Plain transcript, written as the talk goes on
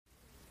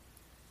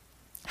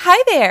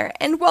Hi there,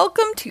 and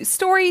welcome to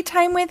Story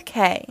Time with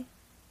Kay.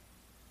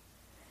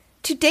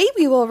 Today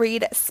we will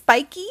read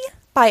Spiky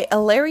by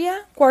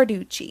Ilaria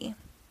Guarducci.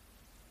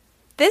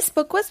 This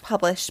book was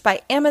published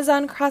by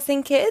Amazon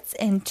Crossing Kids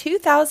in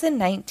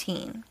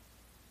 2019.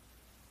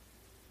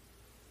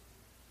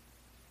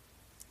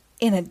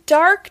 In a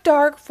dark,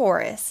 dark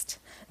forest,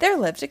 there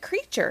lived a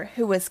creature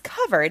who was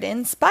covered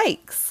in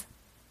spikes.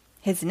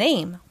 His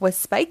name was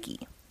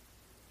Spiky.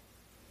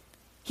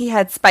 He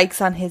had spikes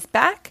on his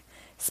back,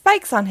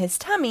 spikes on his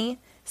tummy,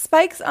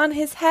 spikes on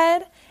his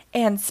head,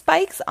 and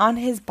spikes on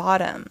his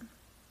bottom.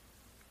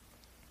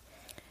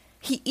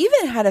 He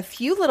even had a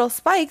few little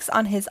spikes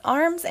on his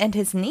arms and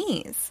his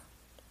knees.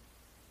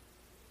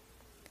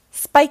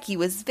 Spiky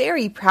was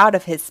very proud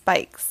of his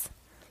spikes.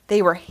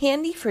 They were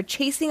handy for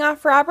chasing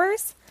off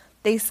robbers,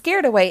 they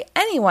scared away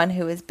anyone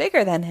who was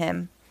bigger than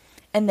him,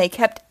 and they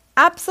kept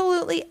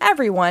absolutely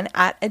everyone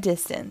at a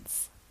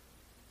distance.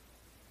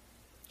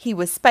 He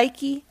was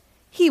spiky,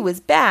 he was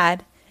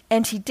bad,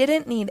 and he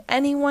didn't need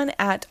anyone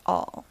at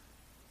all.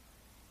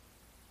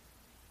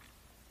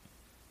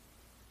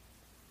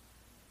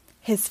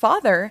 His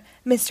father,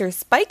 Mr.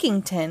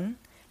 Spikington,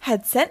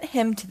 had sent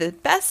him to the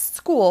best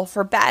school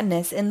for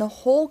badness in the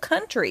whole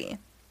country.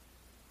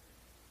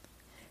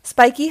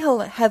 Spiky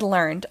had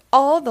learned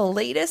all the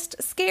latest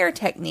scare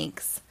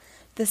techniques,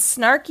 the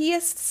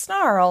snarkiest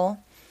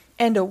snarl,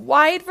 and a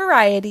wide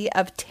variety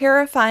of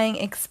terrifying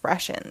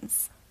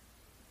expressions.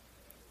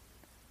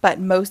 But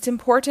most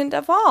important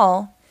of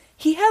all,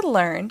 he had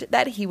learned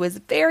that he was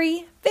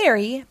very,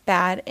 very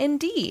bad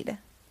indeed.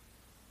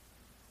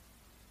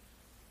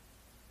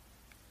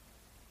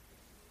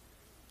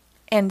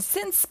 And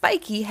since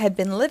Spiky had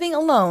been living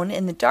alone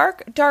in the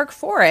dark, dark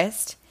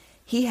forest,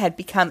 he had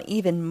become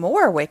even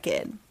more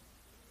wicked.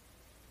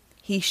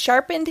 He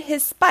sharpened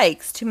his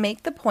spikes to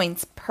make the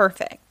points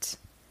perfect.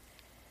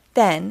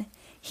 Then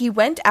he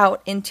went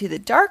out into the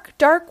dark,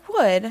 dark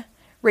wood,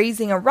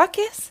 raising a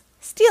ruckus,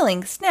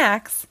 stealing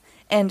snacks,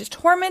 and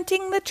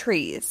tormenting the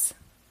trees.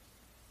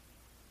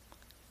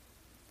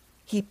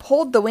 He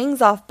pulled the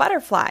wings off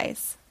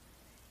butterflies.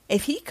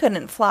 If he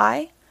couldn't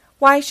fly,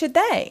 why should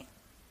they?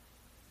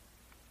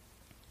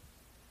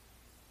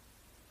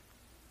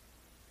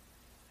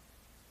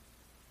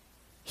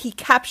 He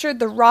captured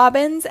the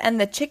robins and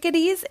the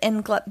chickadees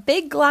in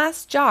big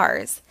glass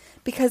jars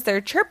because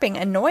their chirping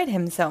annoyed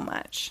him so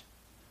much.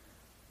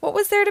 What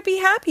was there to be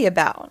happy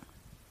about?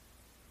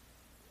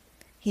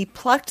 He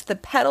plucked the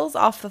petals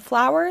off the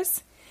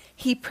flowers.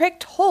 He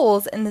pricked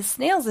holes in the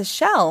snails'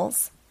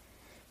 shells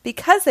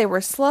because they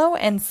were slow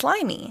and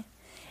slimy,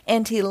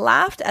 and he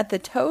laughed at the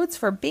toads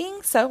for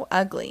being so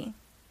ugly.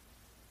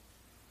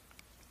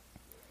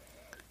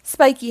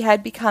 Spiky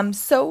had become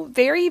so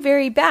very,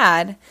 very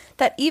bad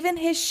that even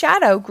his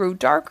shadow grew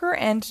darker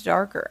and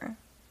darker.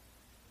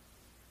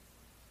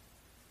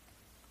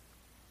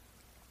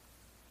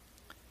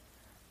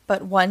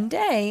 But one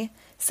day,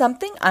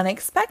 something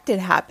unexpected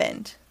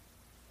happened.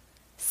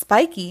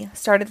 Spiky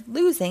started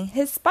losing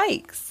his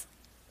spikes.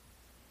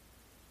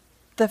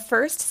 The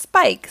first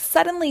spike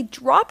suddenly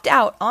dropped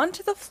out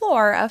onto the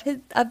floor of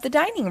the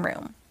dining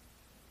room.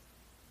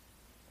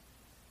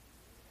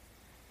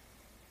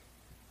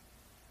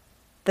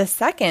 The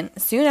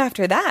second soon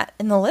after that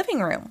in the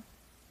living room.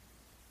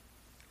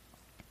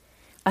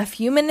 A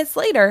few minutes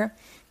later,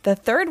 the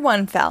third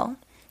one fell,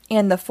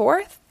 and the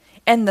fourth,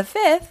 and the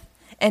fifth,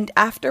 and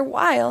after a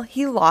while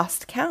he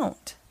lost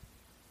count.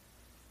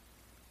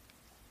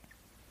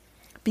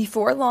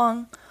 Before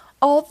long,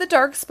 all the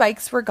dark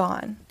spikes were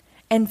gone,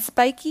 and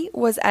Spiky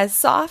was as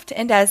soft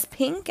and as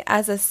pink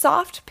as a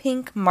soft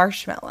pink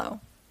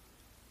marshmallow.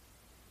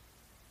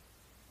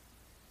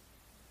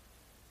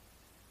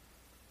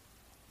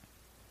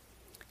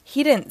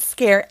 He didn't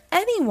scare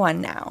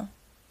anyone now.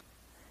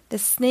 The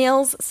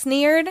snails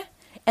sneered,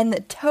 and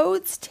the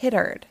toads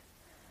tittered.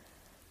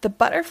 The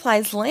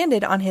butterflies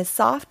landed on his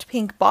soft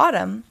pink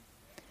bottom,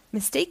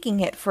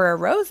 mistaking it for a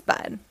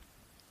rosebud.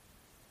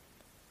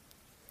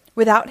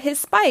 Without his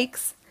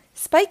spikes,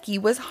 Spiky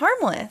was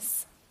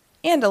harmless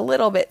and a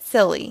little bit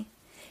silly.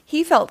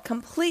 He felt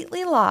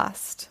completely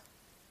lost.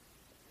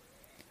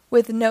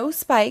 With no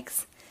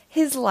spikes,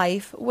 his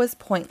life was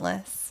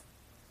pointless.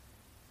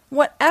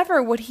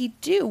 Whatever would he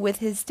do with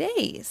his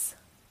days?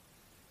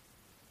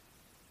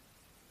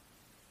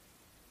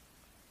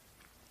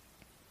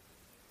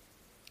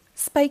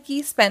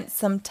 Spiky spent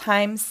some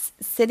time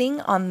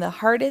sitting on the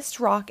hardest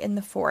rock in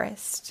the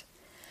forest,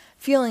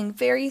 feeling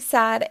very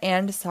sad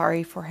and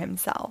sorry for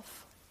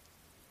himself.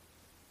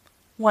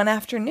 One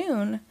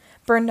afternoon,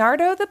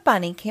 Bernardo the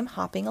bunny came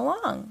hopping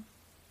along.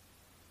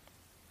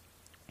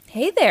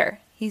 "Hey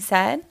there," he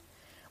said.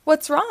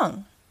 "What's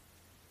wrong?"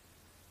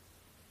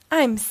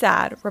 "I'm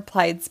sad,"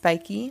 replied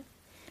Spiky.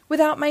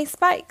 "Without my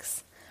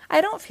spikes.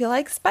 I don't feel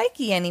like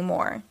Spiky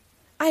anymore.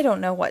 I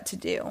don't know what to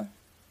do."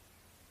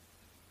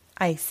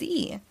 "I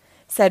see,"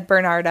 said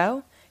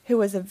Bernardo, who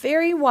was a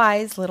very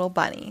wise little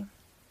bunny.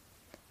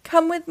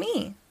 "Come with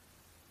me."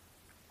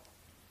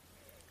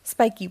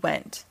 Spiky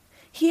went.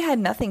 He had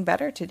nothing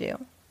better to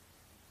do.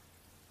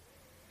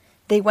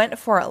 They went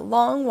for a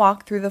long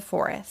walk through the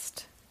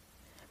forest.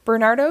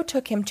 Bernardo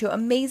took him to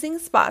amazing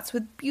spots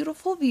with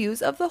beautiful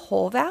views of the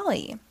whole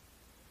valley.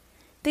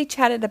 They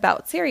chatted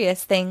about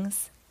serious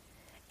things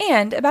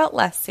and about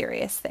less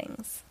serious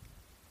things.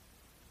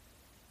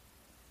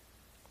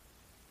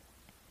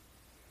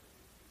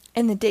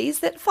 In the days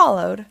that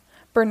followed,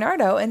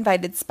 Bernardo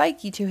invited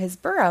Spiky to his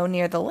burrow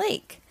near the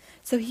lake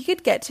so he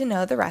could get to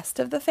know the rest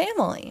of the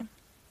family.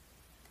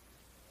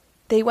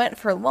 They went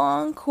for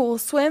long, cool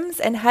swims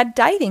and had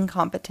diving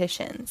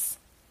competitions.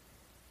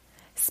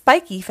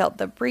 Spiky felt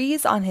the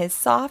breeze on his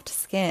soft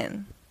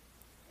skin.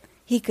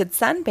 He could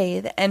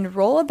sunbathe and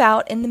roll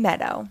about in the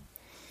meadow,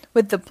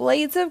 with the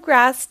blades of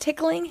grass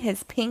tickling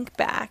his pink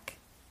back.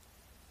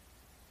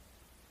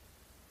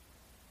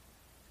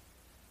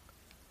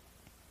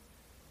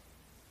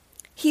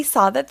 He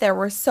saw that there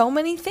were so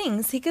many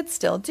things he could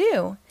still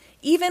do,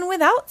 even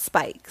without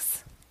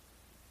spikes.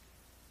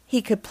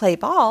 He could play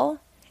ball,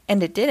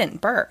 and it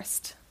didn't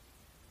burst.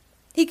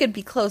 He could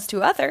be close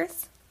to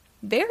others,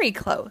 very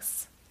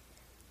close.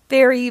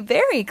 Very,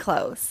 very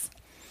close.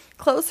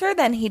 Closer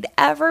than he'd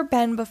ever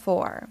been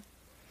before.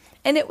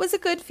 And it was a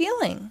good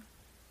feeling.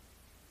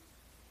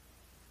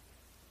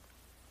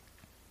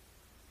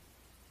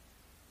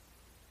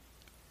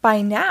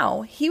 By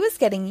now, he was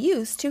getting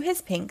used to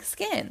his pink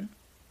skin.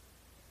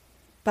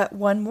 But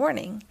one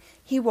morning,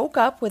 he woke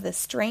up with a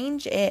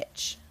strange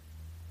itch.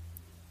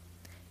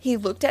 He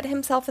looked at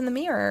himself in the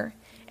mirror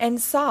and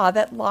saw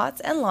that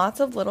lots and lots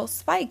of little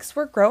spikes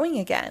were growing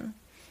again,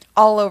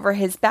 all over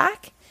his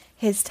back,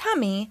 his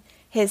tummy,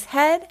 his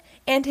head,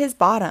 and his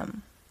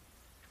bottom.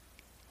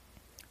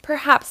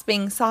 Perhaps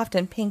being soft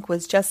and pink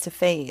was just a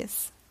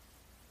phase.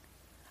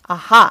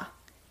 Aha,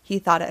 he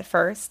thought at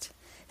first.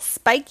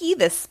 Spiky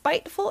the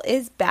Spiteful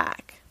is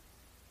back.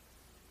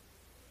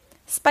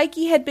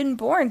 Spiky had been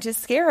born to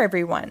scare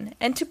everyone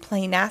and to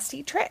play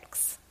nasty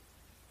tricks.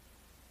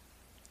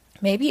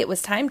 Maybe it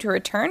was time to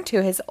return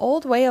to his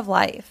old way of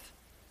life.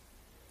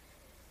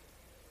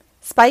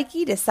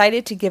 Spiky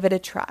decided to give it a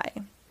try,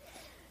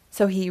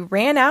 so he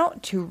ran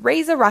out to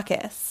raise a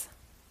ruckus.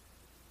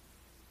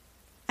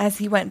 As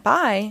he went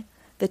by,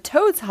 the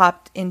toads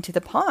hopped into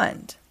the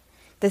pond.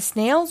 The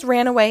snails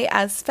ran away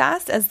as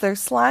fast as their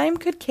slime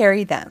could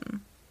carry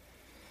them,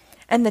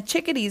 and the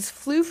chickadees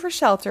flew for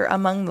shelter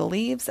among the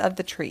leaves of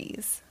the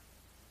trees.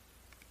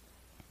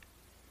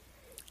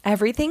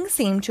 Everything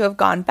seemed to have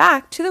gone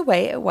back to the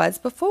way it was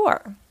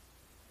before.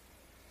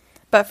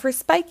 But for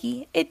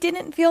Spiky, it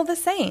didn't feel the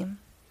same.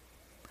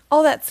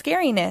 All that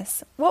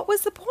scariness, what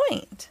was the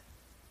point?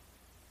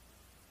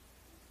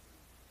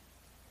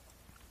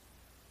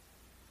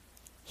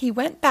 He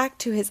went back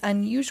to his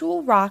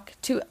unusual rock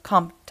to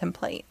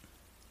contemplate.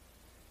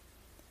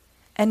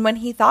 And when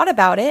he thought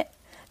about it,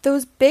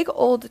 those big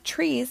old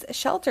trees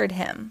sheltered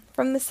him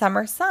from the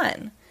summer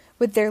sun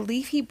with their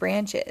leafy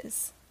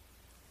branches.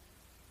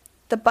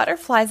 The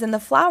butterflies and the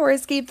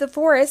flowers gave the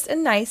forest a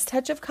nice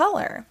touch of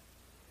color.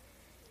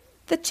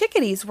 The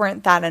chickadees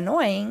weren't that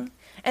annoying,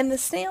 and the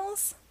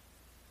snails?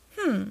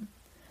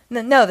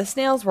 No, the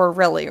snails were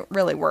really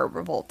were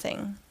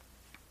revolting.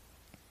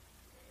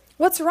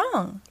 What's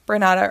wrong?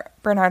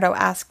 Bernardo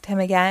asked him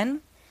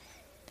again.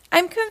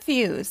 I'm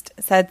confused,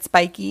 said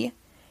Spiky.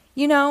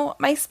 You know,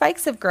 my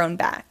spikes have grown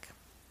back.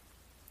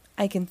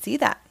 I can see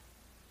that.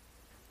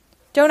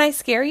 Don't I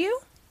scare you?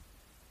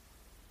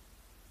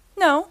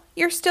 No,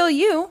 you're still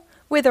you,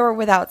 with or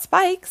without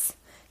spikes,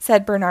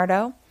 said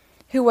Bernardo,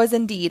 who was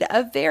indeed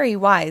a very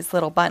wise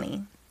little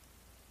bunny.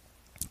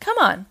 Come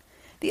on,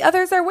 the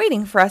others are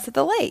waiting for us at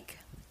the lake.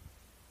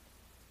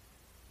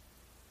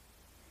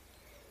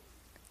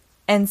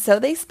 And so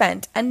they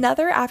spent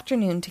another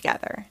afternoon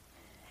together,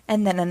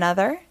 and then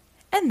another,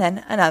 and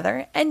then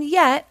another, and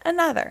yet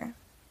another.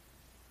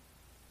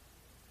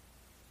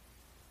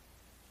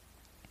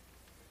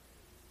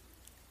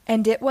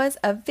 And it was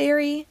a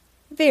very,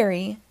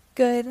 very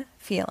good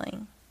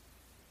feeling.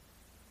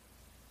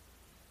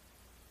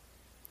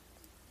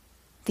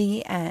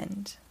 The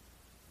end.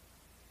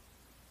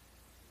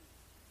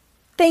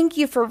 Thank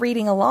you for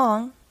reading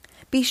along.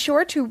 Be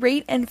sure to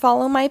rate and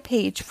follow my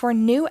page for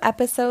new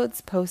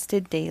episodes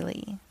posted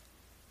daily.